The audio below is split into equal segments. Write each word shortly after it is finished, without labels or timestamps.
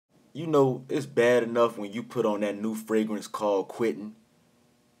You know, it's bad enough when you put on that new fragrance called quitting,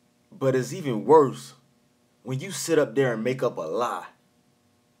 but it's even worse when you sit up there and make up a lie.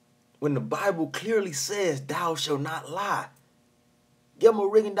 When the Bible clearly says, thou shalt not lie. Guillermo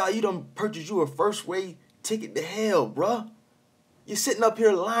Rigondeaux, you done purchased you a first-way ticket to hell, bruh. You're sitting up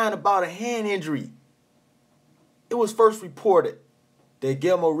here lying about a hand injury. It was first reported that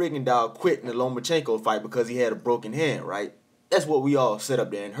Guillermo Rigondeaux quit in the Lomachenko fight because he had a broken hand, right? That's what we all sat up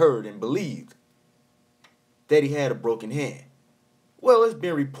there and heard and believed, that he had a broken hand. Well, it's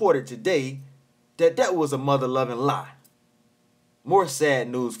been reported today that that was a mother-loving lie. More sad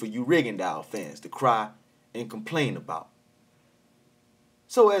news for you Rigondeaux fans to cry and complain about.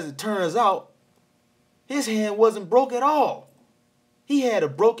 So as it turns out, his hand wasn't broke at all. He had a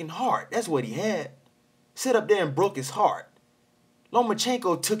broken heart. That's what he had. Sit up there and broke his heart.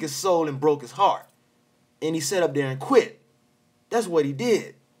 Lomachenko took his soul and broke his heart. And he sat up there and quit. That's what he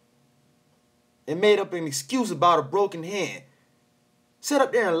did. And made up an excuse about a broken hand. Sat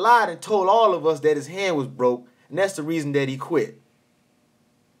up there and lied and told all of us that his hand was broke, and that's the reason that he quit.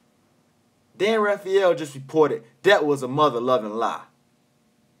 Dan Raphael just reported that was a mother-loving lie.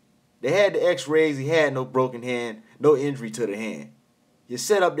 They had the x-rays, he had no broken hand, no injury to the hand. You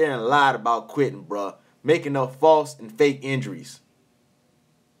sat up there and lied about quitting, bruh, making up false and fake injuries.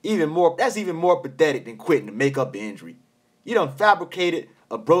 That's even more pathetic than quitting to make up the injury. You done fabricated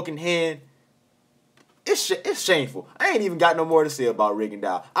a broken hand. It's shameful. I ain't even got no more to say about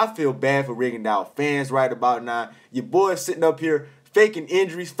Rigondeaux. I feel bad for Rigondeaux fans right about now. Your boys sitting up here faking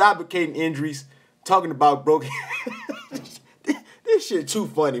injuries, fabricating injuries, talking about broken. This shit too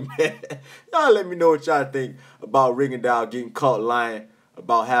funny, man. Y'all let me know what y'all think about Rigondeaux getting caught lying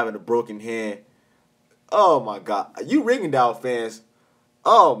about having a broken hand. Oh my God. You Rigondeaux fans,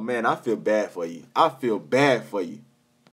 oh man, I feel bad for you. I feel bad for you.